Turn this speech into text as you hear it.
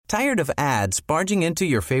Tired of ads barging into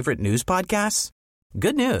your favorite news podcasts?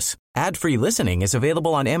 Good news. Ad-free listening is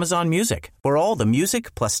available on Amazon Music for all the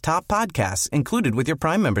music plus top podcasts included with your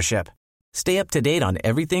Prime membership. Stay up to date on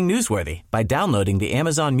everything newsworthy by downloading the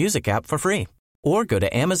Amazon Music app for free or go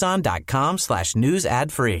to amazon.com/news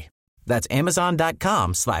ad free. That's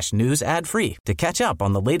amazon.com/news ad free to catch up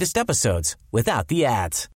on the latest episodes without the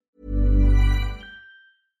ads.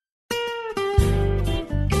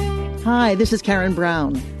 Hi, this is Karen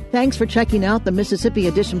Brown. Thanks for checking out the Mississippi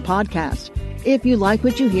Edition podcast. If you like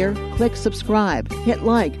what you hear, click subscribe, hit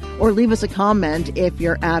like, or leave us a comment if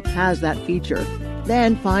your app has that feature.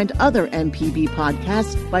 Then find other MPB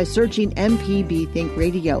podcasts by searching MPB Think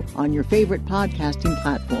Radio on your favorite podcasting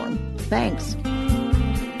platform. Thanks.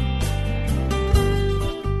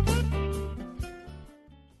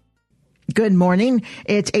 Good morning.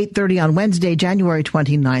 It's 8:30 on Wednesday, January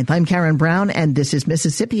 29th. I'm Karen Brown, and this is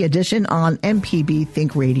Mississippi Edition on MPB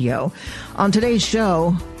Think Radio. On today's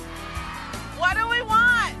show... What do we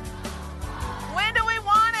want? When do we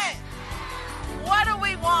want it? What do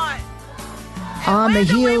we want? On the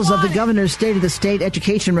heels of the governor's State of the State,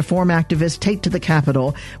 education reform activists take to the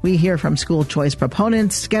Capitol. We hear from school choice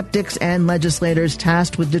proponents, skeptics, and legislators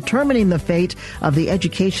tasked with determining the fate of the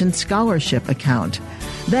Education Scholarship account.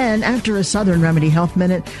 Then, after a Southern Remedy Health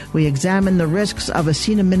Minute, we examine the risks of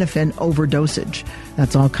acetaminophen overdosage.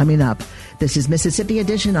 That's all coming up. This is Mississippi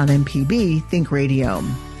Edition on MPB Think Radio.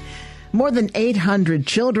 More than 800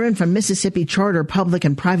 children from Mississippi charter public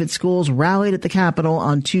and private schools rallied at the Capitol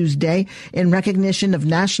on Tuesday in recognition of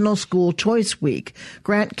National School Choice Week.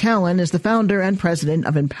 Grant Callen is the founder and president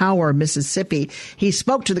of Empower Mississippi. He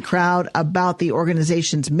spoke to the crowd about the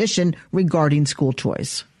organization's mission regarding school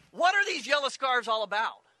choice. What are these yellow scarves all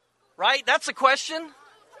about? Right? That's the question.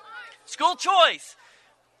 School choice.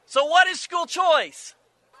 So what is school choice?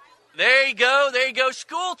 There you go. There you go.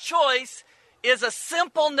 School choice is a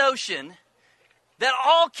simple notion that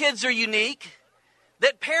all kids are unique,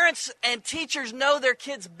 that parents and teachers know their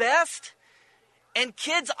kids best, and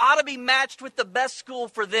kids ought to be matched with the best school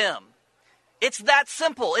for them. It's that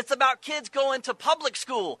simple. It's about kids going to public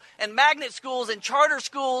school and magnet schools and charter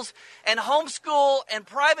schools and homeschool and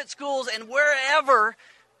private schools and wherever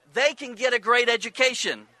they can get a great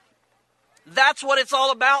education. That's what it's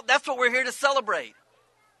all about. That's what we're here to celebrate.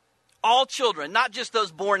 All children, not just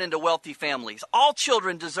those born into wealthy families, all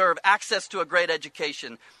children deserve access to a great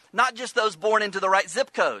education, not just those born into the right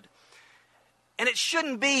zip code. And it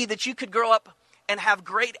shouldn't be that you could grow up and have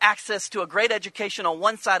great access to a great education on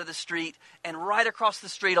one side of the street, and right across the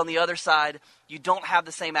street on the other side, you don't have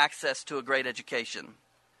the same access to a great education.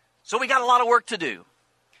 So we got a lot of work to do.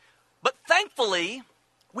 But thankfully,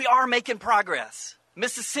 we are making progress.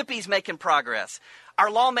 Mississippi's making progress. Our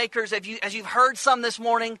lawmakers, as you've heard some this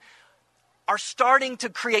morning, are starting to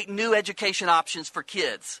create new education options for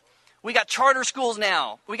kids. We got charter schools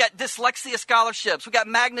now. We got dyslexia scholarships. We got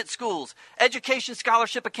magnet schools, education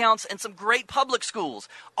scholarship accounts, and some great public schools.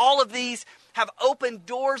 All of these have opened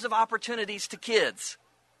doors of opportunities to kids.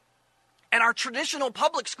 And our traditional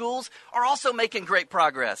public schools are also making great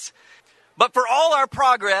progress. But for all our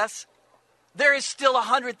progress, there is still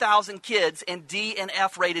 100,000 kids in D and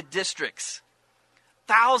F rated districts.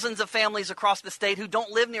 Thousands of families across the state who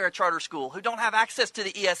don't live near a charter school, who don't have access to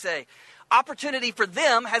the ESA. Opportunity for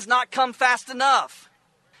them has not come fast enough.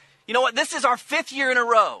 You know what? This is our 5th year in a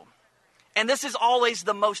row. And this is always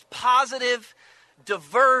the most positive,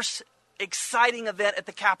 diverse, exciting event at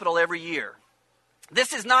the Capitol every year.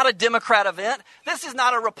 This is not a Democrat event. This is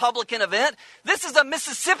not a Republican event. This is a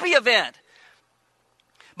Mississippi event.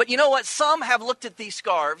 But you know what? Some have looked at these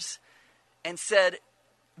scarves and said,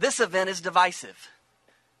 this event is divisive.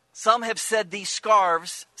 Some have said these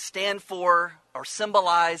scarves stand for or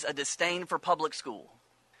symbolize a disdain for public school.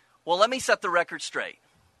 Well, let me set the record straight.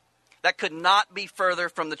 That could not be further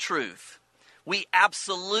from the truth. We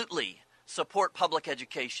absolutely support public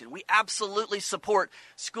education. We absolutely support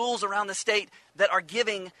schools around the state that are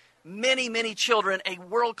giving many, many children a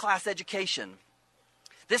world-class education.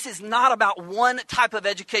 This is not about one type of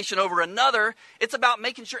education over another. It's about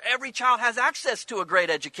making sure every child has access to a great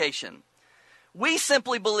education. We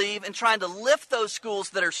simply believe in trying to lift those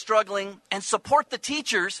schools that are struggling and support the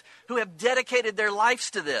teachers who have dedicated their lives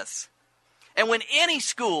to this. And when any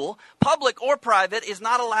school, public or private, is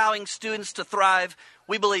not allowing students to thrive,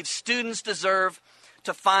 we believe students deserve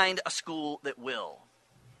to find a school that will.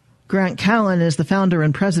 Grant Callen is the founder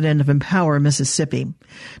and president of Empower Mississippi.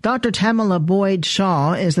 Dr. Tamala Boyd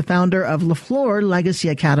Shaw is the founder of LaFleur Legacy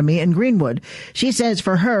Academy in Greenwood. She says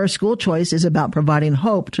for her, school choice is about providing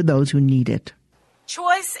hope to those who need it.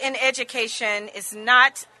 Choice in education is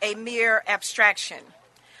not a mere abstraction.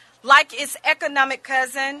 Like its economic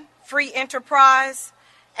cousin, free enterprise,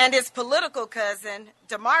 and its political cousin,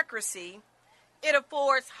 democracy, it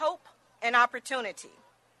affords hope and opportunity.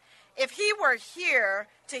 If he were here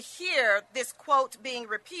to hear this quote being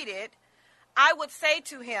repeated, I would say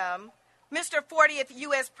to him, Mr. 40th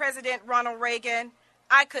U.S. President Ronald Reagan,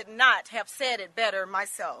 I could not have said it better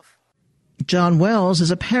myself. John Wells is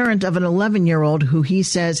a parent of an 11-year-old who he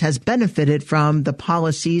says has benefited from the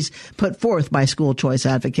policies put forth by school choice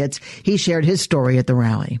advocates. He shared his story at the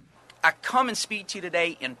rally. I come and speak to you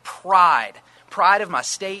today in pride of my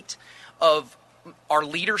state, of our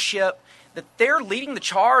leadership, that they're leading the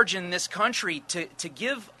charge in this country to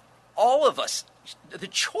give all of us the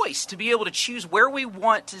choice to be able to choose where we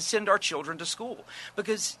want to send our children to school.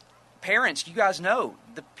 Because parents, you guys know,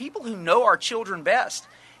 the people who know our children best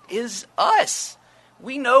is us.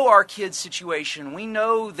 We know our kids' situation. We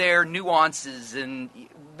know their nuances and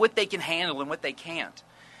what they can handle and what they can't.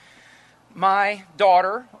 My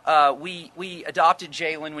daughter, we adopted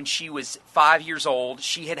Jalen when she was 5 years old.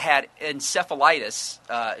 She had encephalitis.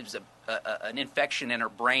 It was an infection in her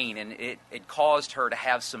brain, and it caused her to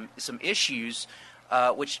have some issues,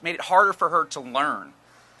 which made it harder for her to learn.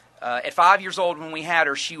 At 5 years old when we had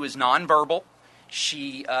her, she was nonverbal.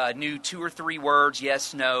 She knew 2 or 3 words,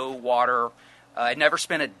 yes, no, water. Had never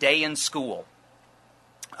spent a day in school.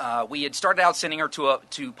 We had started out sending her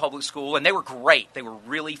to public school, and they were great. They were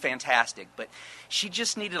really fantastic. But she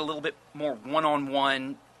just needed a little bit more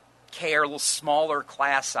one-on-one care, a little smaller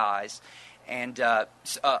class size. And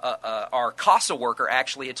our CASA worker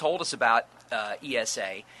actually had told us about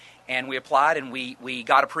ESA. And we applied, and we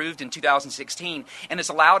got approved in 2016. And it's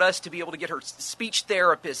allowed us to be able to get her speech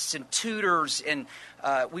therapists and tutors, and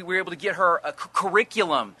we were able to get her a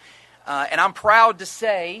curriculum. And I'm proud to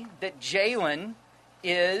say that Jalen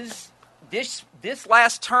is, this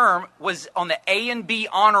last term, was on the A and B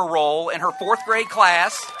honor roll in her 4th grade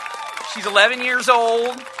class. She's 11 years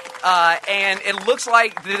old. And it looks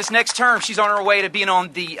like this next term she's on her way to being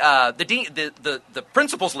on the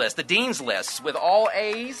principal's list, the dean's list, with all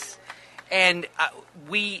A's. And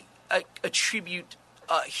we attribute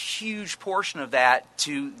a huge portion of that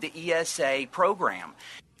to the ESA program.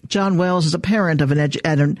 John Wells is a parent of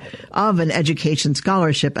an education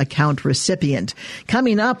scholarship account recipient.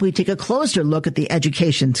 Coming up, we take a closer look at the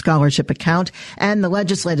education scholarship account and the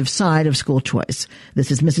legislative side of school choice.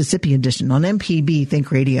 This is Mississippi Edition on MPB Think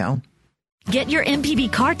Radio. Get your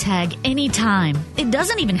MPB car tag anytime. It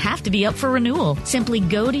doesn't even have to be up for renewal. Simply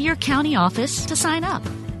go to your county office to sign up.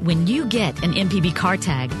 When you get an MPB car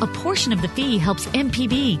tag, a portion of the fee helps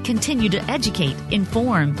MPB continue to educate,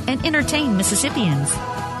 inform, and entertain Mississippians.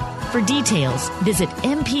 For details, visit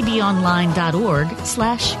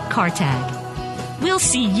mpbonline.org/cartag. We'll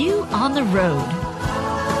see you on the road.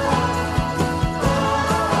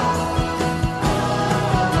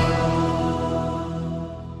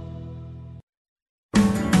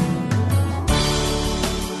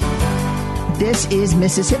 This is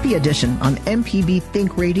Mississippi Edition on MPB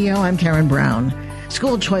Think Radio. I'm Karen Brown.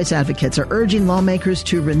 School choice advocates are urging lawmakers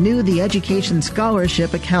to renew the Education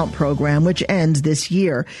Scholarship Account Program, which ends this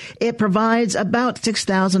year. It provides about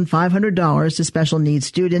 $6,500 to special needs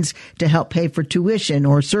students to help pay for tuition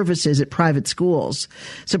or services at private schools.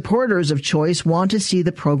 Supporters of choice want to see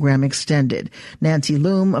the program extended. Nancy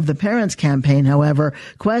Loom of the Parents Campaign, however,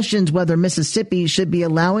 questions whether Mississippi should be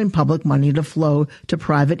allowing public money to flow to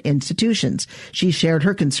private institutions. She shared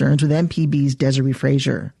her concerns with MPB's Desiree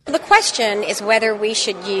Frazier. The question is whether we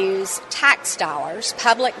should use tax dollars,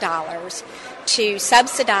 public dollars, to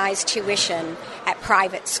subsidize tuition at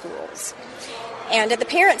private schools. And at the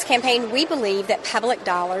Parents Campaign, we believe that public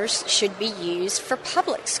dollars should be used for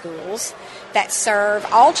public schools that serve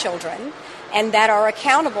all children and that are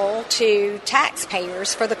accountable to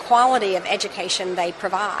taxpayers for the quality of education they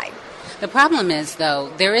provide. The problem is,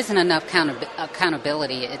 though, there isn't enough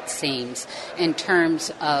accountability, it seems, in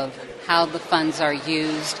terms of how the funds are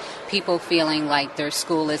used, people feeling like their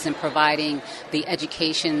school isn't providing the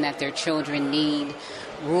education that their children need,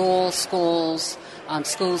 rural schools,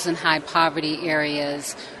 schools in high poverty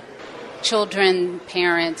areas, children,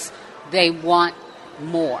 parents, they want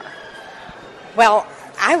more. Well,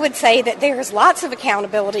 I would say that there is lots of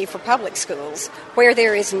accountability for public schools. Where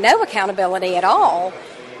there is no accountability at all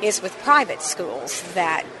is with private schools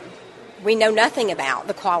that we know nothing about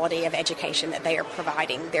the quality of education that they are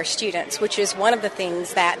providing their students, which is one of the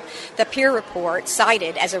things that the peer report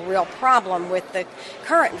cited as a real problem with the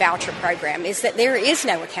current voucher program, is that there is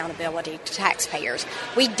no accountability to taxpayers.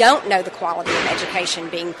 We don't know the quality of education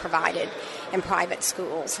being provided in private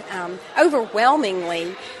schools.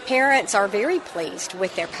 Overwhelmingly, parents are very pleased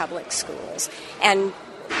with their public schools, and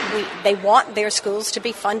They want their schools to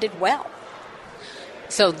be funded well.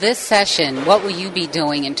 So this session, what will you be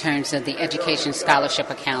doing in terms of the education scholarship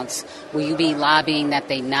accounts? Will you be lobbying that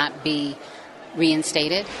they not be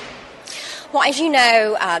reinstated? Well, as you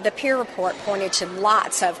know, the peer report pointed to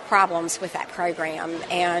lots of problems with that program,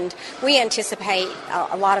 and we anticipate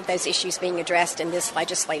a lot of those issues being addressed in this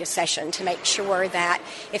legislative session to make sure that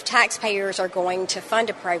if taxpayers are going to fund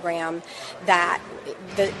a program, that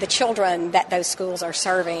the children that those schools are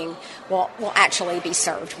serving will actually be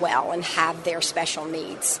served well and have their special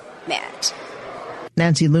needs met.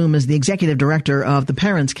 Nancy Loom is the executive director of the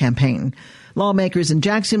Parents Campaign. Lawmakers in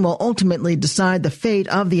Jackson will ultimately decide the fate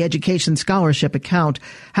of the education scholarship account.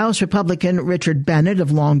 House Republican Richard Bennett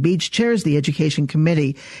of Long Beach chairs the Education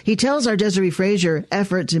Committee. He tells our Desiree Frazier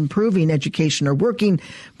efforts improving education are working,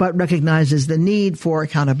 but recognizes the need for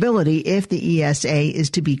accountability if the ESA is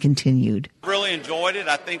to be continued. Really enjoyed it.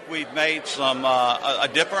 I think we've made a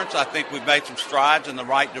difference. I think we've made some strides in the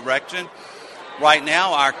right direction. Right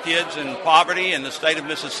now, our kids in poverty in the state of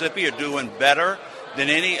Mississippi are doing better than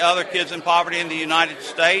any other kids in poverty in the United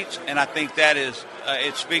States, and I think that is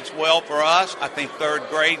it speaks well for us. I think third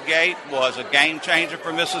grade gate was a game changer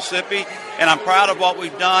for Mississippi, and I'm proud of what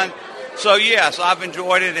we've done. So yes, I've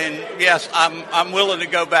enjoyed it, and yes, I'm willing to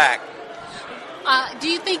go back. Do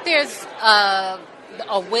you think there's a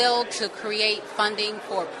will to create funding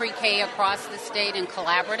for pre-K across the state and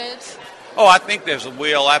collaboratives? Oh, I think there's a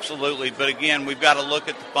will, absolutely. But again, we've got to look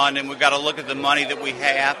at the funding. We've got to look at the money that we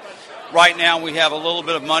have. Right now, we have a little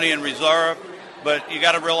bit of money in reserve, but you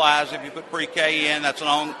got to realize if you put pre-K in, that's a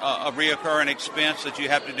reoccurring expense that you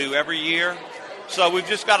have to do every year. So we've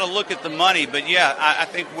just got to look at the money. But yeah, I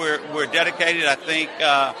think we're dedicated. I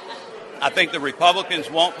think the Republicans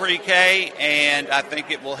want pre-K, and I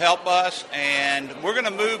think it will help us. And we're going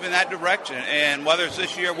to move in that direction. And whether it's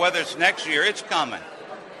this year, whether it's next year, it's coming.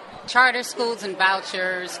 Charter schools and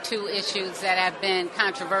vouchers, two issues that have been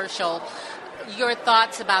controversial. Your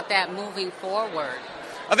thoughts about that moving forward?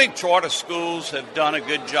 I think charter schools have done a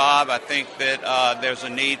good job. I think that there's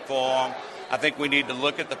a need for them. I think we need to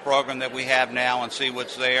look at the program that we have now and see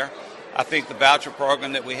what's there. I think the voucher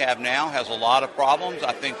program that we have now has a lot of problems.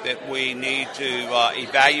 I think that we need to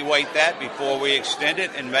evaluate that before we extend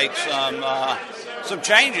it and make some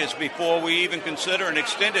changes before we even consider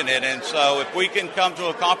extending it. And so if we can come to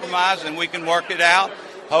a compromise and we can work it out,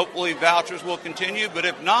 hopefully vouchers will continue. But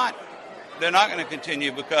if not, they're not going to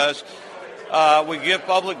continue because we give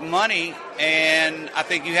public money, and I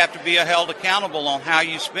think you have to be held accountable on how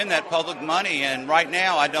you spend that public money. And right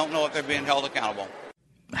now, I don't know if they're being held accountable.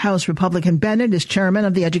 House Republican Bennett is chairman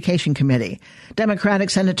of the Education Committee. Democratic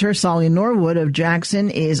Senator Solly Norwood of Jackson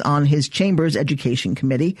is on his chamber's Education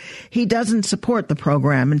Committee. He doesn't support the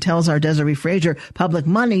program and tells our Desiree Frazier public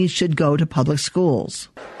money should go to public schools.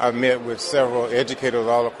 I've met with several educators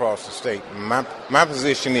all across the state. My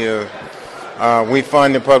position is we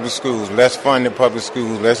fund the public schools. Let's fund the public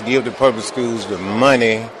schools. Let's give the public schools the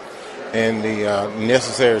money and the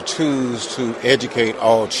necessary tools to educate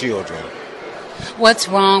all children. What's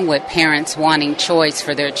wrong with parents wanting choice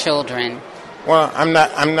for their children? Well, I'm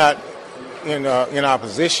not in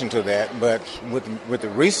opposition to that, but with the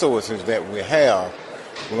resources that we have,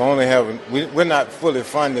 we're not fully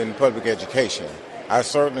funding public education. I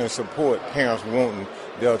certainly support parents wanting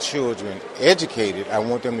their children educated. I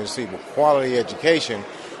want them to receive a quality education,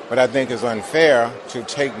 but I think it's unfair to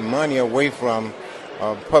take money away from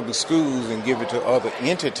public schools and give it to other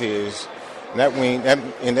entities.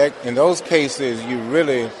 In those cases, you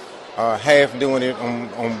really half doing it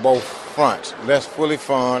on both fronts. Let's fully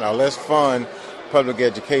fund, or let's fund public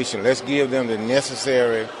education. Let's give them the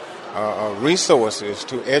necessary resources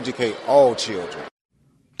to educate all children.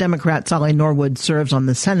 Democrat Solly Norwood serves on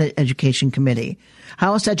the Senate Education Committee.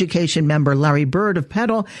 House Education member Larry Bird of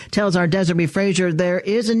Petal tells our Desiree Frazier there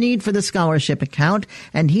is a need for the scholarship account,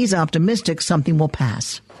 and he's optimistic something will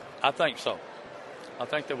pass. I think so. I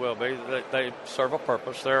think there will be. They serve a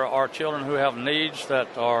purpose. There are children who have needs that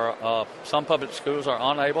are some public schools are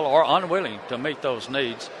unable or unwilling to meet those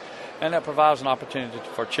needs, and that provides an opportunity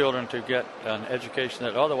for children to get an education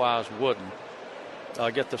that otherwise wouldn't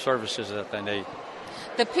get the services that they need.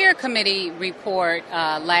 The peer committee report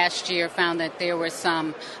last year found that there were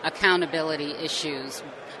some accountability issues.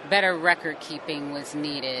 Better record keeping was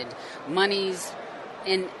needed. Monies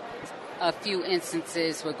in a few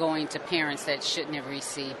instances were going to parents that shouldn't have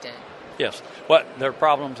received it. Yes, well, there are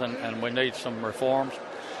problems, and we need some reforms.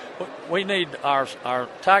 We need our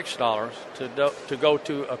tax dollars to go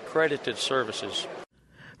to accredited services.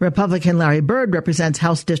 Republican Larry Bird represents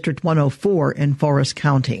House District 104 in Forest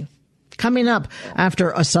County. Coming up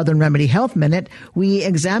after a Southern Remedy Health Minute, we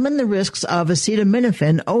examine the risks of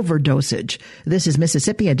acetaminophen overdosage. This is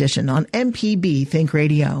Mississippi Edition on MPB Think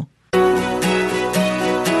Radio.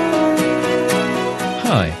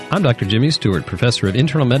 Hi, I'm Dr. Jimmy Stewart, professor of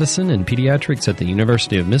internal medicine and pediatrics at the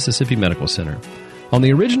University of Mississippi Medical Center. On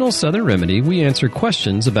the original Southern Remedy, we answer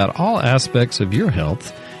questions about all aspects of your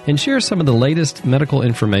health and share some of the latest medical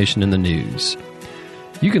information in the news.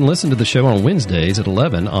 You can listen to the show on Wednesdays at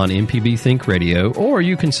 11 on MPB Think Radio, or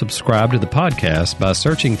you can subscribe to the podcast by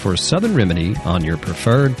searching for Southern Remedy on your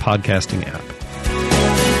preferred podcasting app.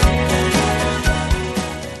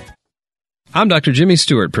 I'm Dr. Jimmy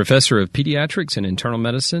Stewart, professor of pediatrics and internal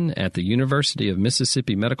medicine at the University of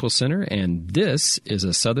Mississippi Medical Center, and this is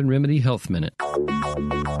a Southern Remedy Health Minute.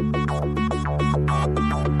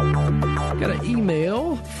 Got an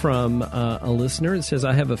email from a listener that says,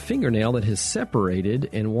 I have a fingernail that has separated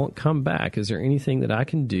and won't come back. Is there anything that I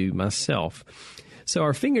can do myself? So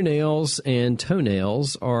our fingernails and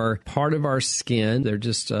toenails are part of our skin. They're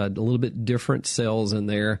just a little bit different cells in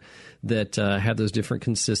there that have those different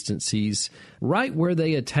consistencies. Right where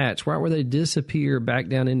they attach, right where they disappear back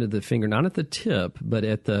down into the finger, not at the tip, but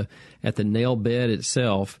at the nail bed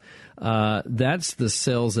itself, that's the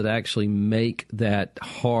cells that actually make that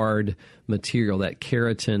hard material, that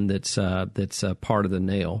keratin that's part of the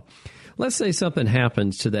nail. Let's say something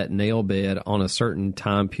happens to that nail bed on a certain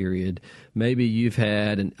time period. Maybe you've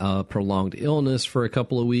had a prolonged illness for a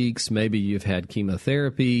couple of weeks. Maybe you've had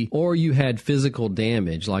chemotherapy, or you had physical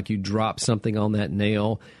damage, like you dropped something on that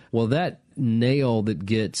nail. Well, that nail that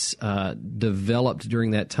gets developed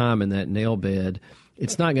during that time in that nail bed,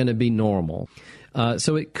 it's not going to be normal.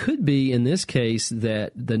 So it could be, in this case,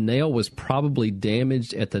 that the nail was probably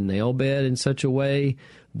damaged at the nail bed in such a way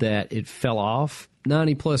that it fell off.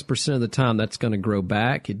 90+% of the time, that's going to grow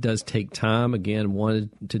back. It does take time, again,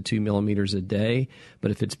 1 to 2 millimeters a day.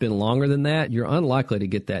 But if it's been longer than that, you're unlikely to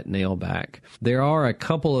get that nail back. There are a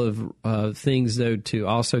couple of things, though, to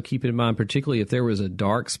also keep in mind, particularly if there was a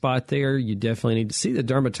dark spot there. You definitely need to see the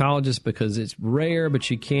dermatologist because it's rare, but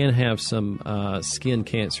you can have some skin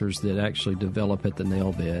cancers that actually develop at the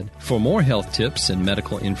nail bed. For more health tips and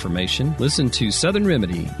medical information, listen to Southern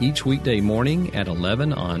Remedy each weekday morning at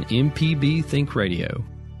 11 on MPB Think Radio.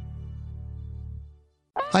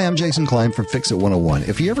 Hi, I'm Jason Klein from Fix It 101.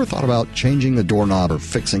 If you ever thought about changing the doorknob or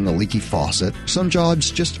fixing a leaky faucet, some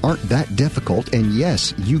jobs just aren't that difficult, and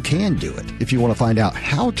yes, you can do it. If you want to find out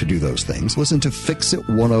how to do those things, listen to Fix It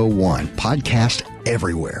 101, podcast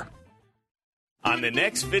everywhere. On the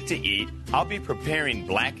next Fit to Eat, I'll be preparing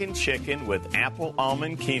blackened chicken with apple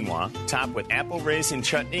almond quinoa, topped with apple raisin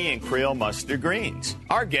chutney and Creole mustard greens.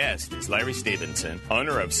 Our guest is Larry Stevenson,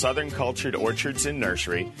 owner of Southern Cultured Orchards and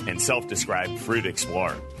Nursery and self-described fruit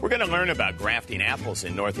explorer. We're going to learn about grafting apples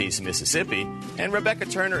in Northeast Mississippi, and Rebecca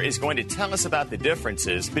Turner is going to tell us about the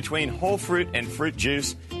differences between whole fruit and fruit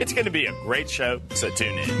juice. It's going to be a great show, so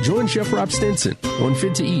tune in. Join Chef Rob Stinson on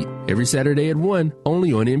Fit to Eat every Saturday at 1,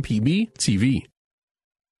 only on MPB TV.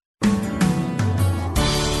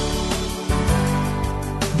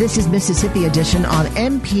 This is Mississippi Edition on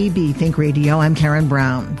MPB Think Radio. I'm Karen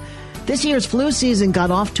Brown. This year's flu season got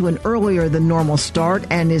off to an earlier than normal start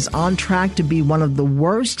and is on track to be one of the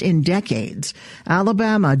worst in decades.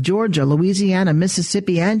 Alabama, Georgia, Louisiana,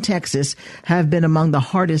 Mississippi, and Texas have been among the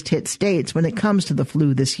hardest hit states when it comes to the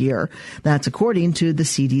flu this year. That's according to the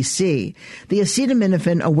CDC. The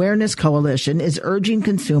Acetaminophen Awareness Coalition is urging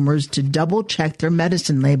consumers to double check their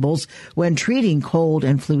medicine labels when treating cold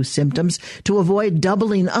and flu symptoms to avoid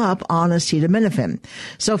doubling up on acetaminophen.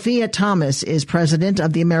 Sophia Thomas is president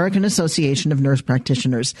of the American Association of Nurse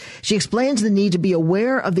Practitioners. She explains the need to be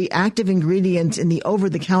aware of the active ingredients in the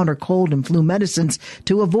over-the-counter cold and flu medicines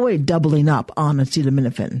to avoid doubling up on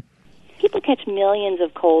acetaminophen. People catch millions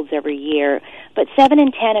of colds every year, but 7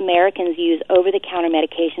 in 10 Americans use over-the-counter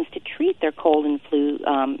medications to treat their cold and flu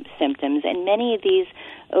symptoms, and many of these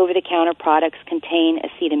over-the-counter products contain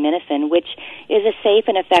acetaminophen, which is a safe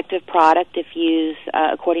and effective product if used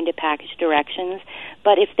according to package directions.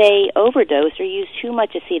 But if they overdose or use too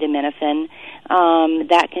much acetaminophen,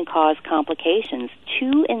 that can cause complications.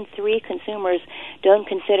 2 in 3 consumers don't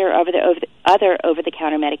consider other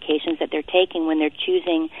over-the-counter medications that they're taking when they're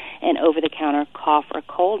choosing an over-the-counter cough or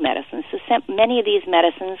cold medicine. So many of these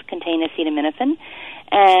medicines contain acetaminophen,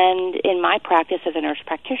 and in my practice as a nurse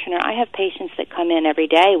practitioner, I have patients that come in every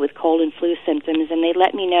day with cold and flu symptoms, and they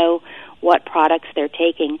let me know what products they're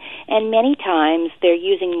taking. And many times they're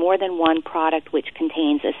using more than one product which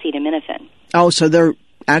contains acetaminophen. Oh, so they're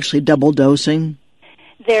actually double dosing?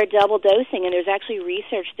 They're double dosing, and there's actually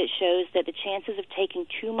research that shows that the chances of taking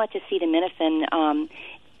too much acetaminophen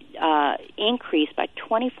increased by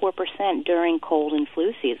 24% during cold and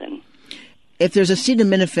flu season. If there's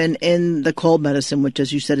acetaminophen in the cold medicine, which,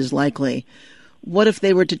 as you said, is likely, what if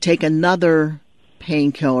they were to take another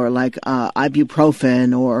painkiller like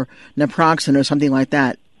ibuprofen or naproxen or something like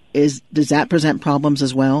that? Does that present problems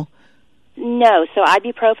as well? No. So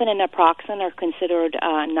ibuprofen and naproxen are considered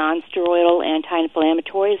non-steroidal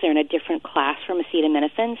anti-inflammatories. They're in a different class from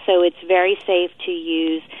acetaminophen, so it's very safe to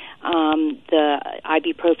use the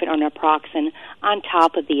ibuprofen or naproxen on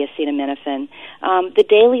top of the acetaminophen. The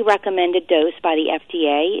daily recommended dose by the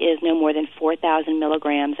FDA is no more than 4,000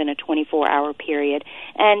 milligrams in a 24-hour period.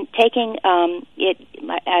 And taking it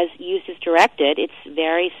as used as directed, it's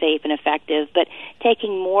very safe and effective, but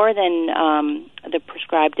taking more than the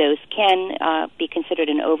prescribed dose can be considered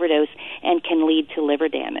an overdose and can lead to liver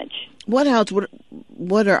damage. What else?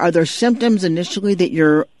 What are there symptoms initially that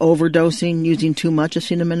you're overdosing, using too much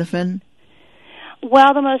acetaminophen?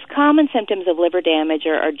 Well, the most common symptoms of liver damage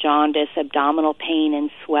are jaundice, abdominal pain and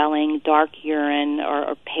swelling, dark urine,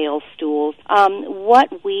 or pale stools.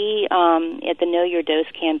 What we at the Know Your Dose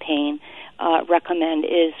campaign recommend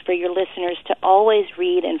is for your listeners to always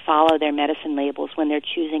read and follow their medicine labels when they're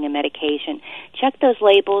choosing a medication. Check those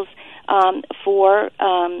labels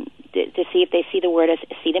to see if they see the word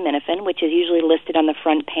acetaminophen, which is usually listed on the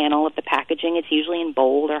front panel of the packaging. It's usually in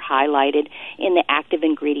bold or highlighted in the active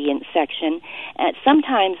ingredient section.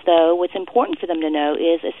 Sometimes, though, what's important for them to know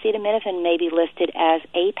is acetaminophen may be listed as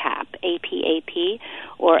APAP, A-P-A-P,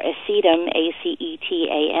 or acetam,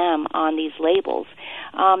 A-C-E-T-A-M, on these labels.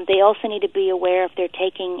 They also need to be aware if they're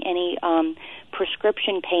taking any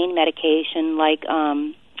prescription pain medication like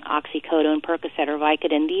oxycodone, Percocet, or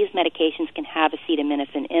Vicodin. These medications can have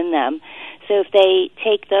acetaminophen in them. So if they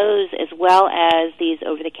take those as well as these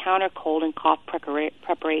over-the-counter cold and cough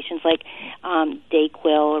preparations like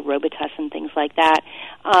Dayquil, Robitussin, things like that,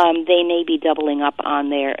 they may be doubling up on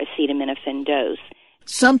their acetaminophen dose.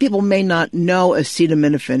 Some people may not know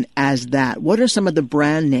acetaminophen as that. What are some of the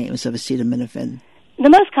brand names of acetaminophen? The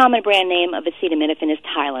most common brand name of acetaminophen is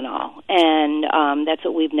Tylenol, and that's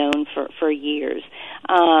what we've known for years.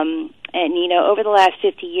 And, you know, over the last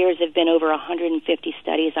 50 years, there have been over 150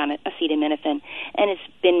 studies on acetaminophen, and it's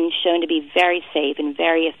been shown to be very safe and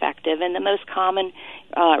very effective. And the most common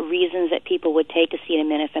reasons that people would take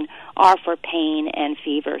acetaminophen are for pain and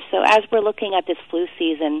fever. So as we're looking at this flu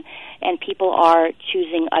season and people are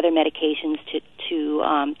choosing other medications to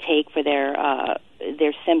take for their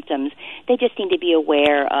symptoms, they just need to be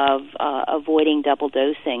aware of avoiding double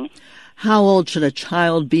dosing. How old should a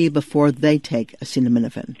child be before they take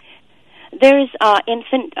acetaminophen? There's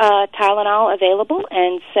infant Tylenol available,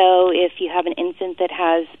 and so if you have an infant that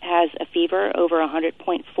has a fever over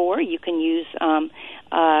 100.4, you can use the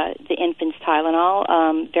infant's Tylenol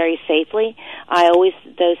very safely. I always,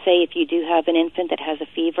 though, say if you do have an infant that has a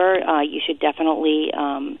fever, you should definitely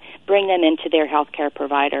bring them into their healthcare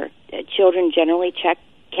provider. Children generally catch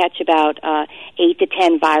about 8 to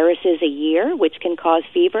 10 viruses a year, which can cause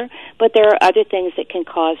fever, but there are other things that can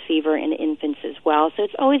cause fever in infants as well. So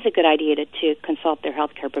it's always a good idea to consult their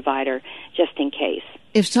healthcare provider just in case.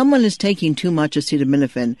 If someone is taking too much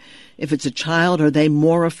acetaminophen, if it's a child, are they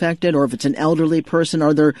more affected? Or if it's an elderly person,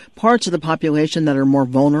 are there parts of the population that are more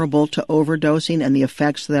vulnerable to overdosing and the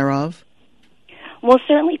effects thereof? Well,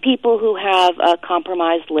 certainly people who have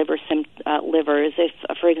compromised livers, if,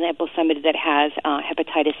 for example, somebody that has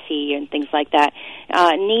hepatitis C and things like that,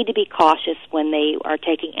 need to be cautious when they are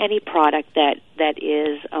taking any product that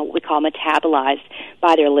is what we call metabolized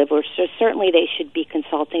by their liver. So certainly they should be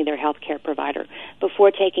consulting their healthcare provider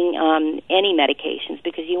before taking any medications,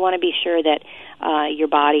 because you want to be sure that your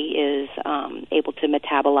body is able to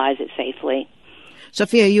metabolize it safely.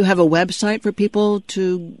 Sophia, you have a website for people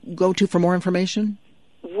to go to for more information?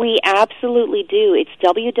 We absolutely do. It's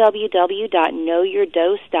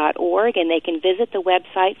www.knowyourdose.org, and they can visit the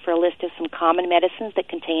website for a list of some common medicines that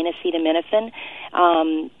contain acetaminophen.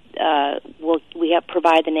 We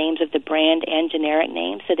provide the names of the brand and generic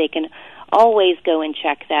names, so they can always go and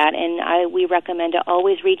check that. And we recommend to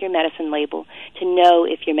always read your medicine label to know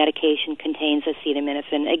if your medication contains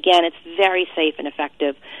acetaminophen. Again, it's very safe and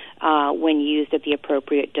effective when used at the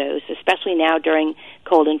appropriate dose, especially now during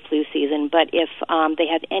cold and flu season. But if they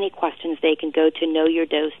have any questions, they can go to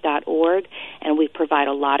knowyourdose.org, and we provide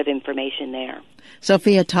a lot of information there.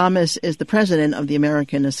 Sophia Thomas is the president of the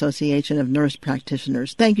American Association of Nurse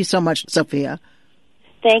Practitioners. Thank you so much, Sophia.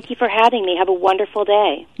 Thank you for having me. Have a wonderful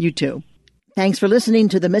day. You too. Thanks for listening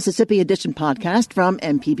to the Mississippi Edition podcast from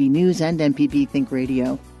MPB News and MPB Think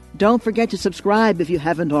Radio. Don't forget to subscribe if you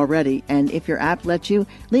haven't already, and if your app lets you,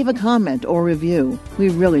 leave a comment or review. We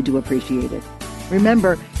really do appreciate it.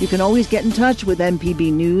 Remember, you can always get in touch with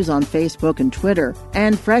MPB News on Facebook and Twitter,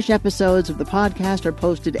 and fresh episodes of the podcast are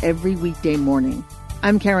posted every weekday morning.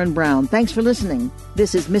 I'm Karen Brown. Thanks for listening.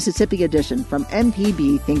 This is Mississippi Edition from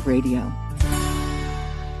MPB Think Radio.